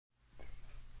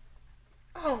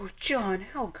Oh, John,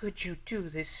 how could you do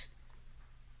this?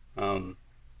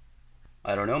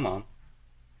 I don't know, Mom.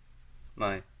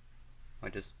 I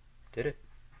just did it.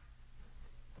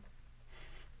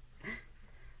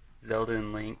 Zelda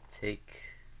and Link take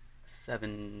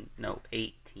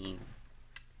 18.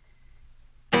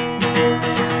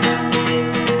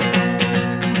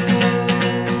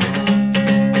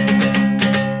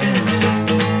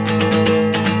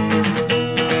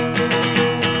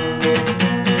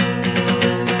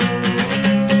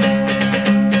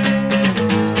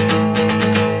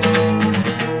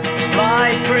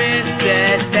 My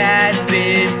princess has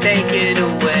been taken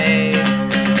away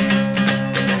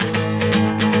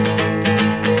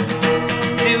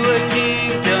to a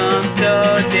kingdom so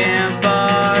damn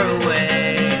far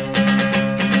away.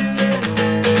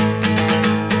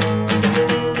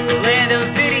 Land of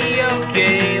video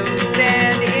games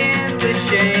and endless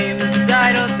shames.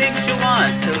 I don't think she'll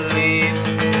want to leave.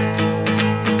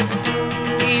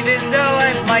 Even though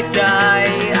I might die,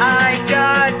 I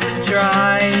got to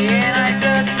try, and I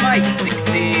just might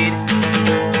succeed.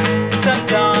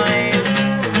 Sometimes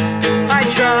I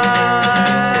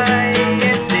try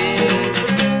and think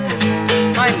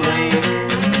I'm Link.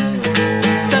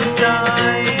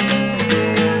 Sometimes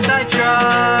I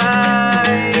try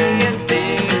and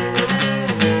think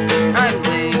I'm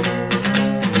Link.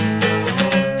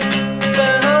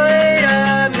 But wait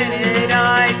a minute,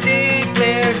 I think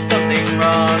there's something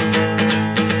wrong.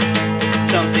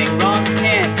 Something wrong,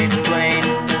 can't explain.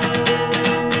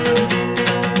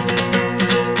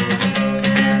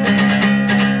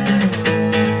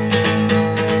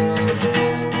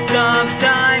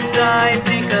 Sometimes I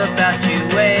think about you.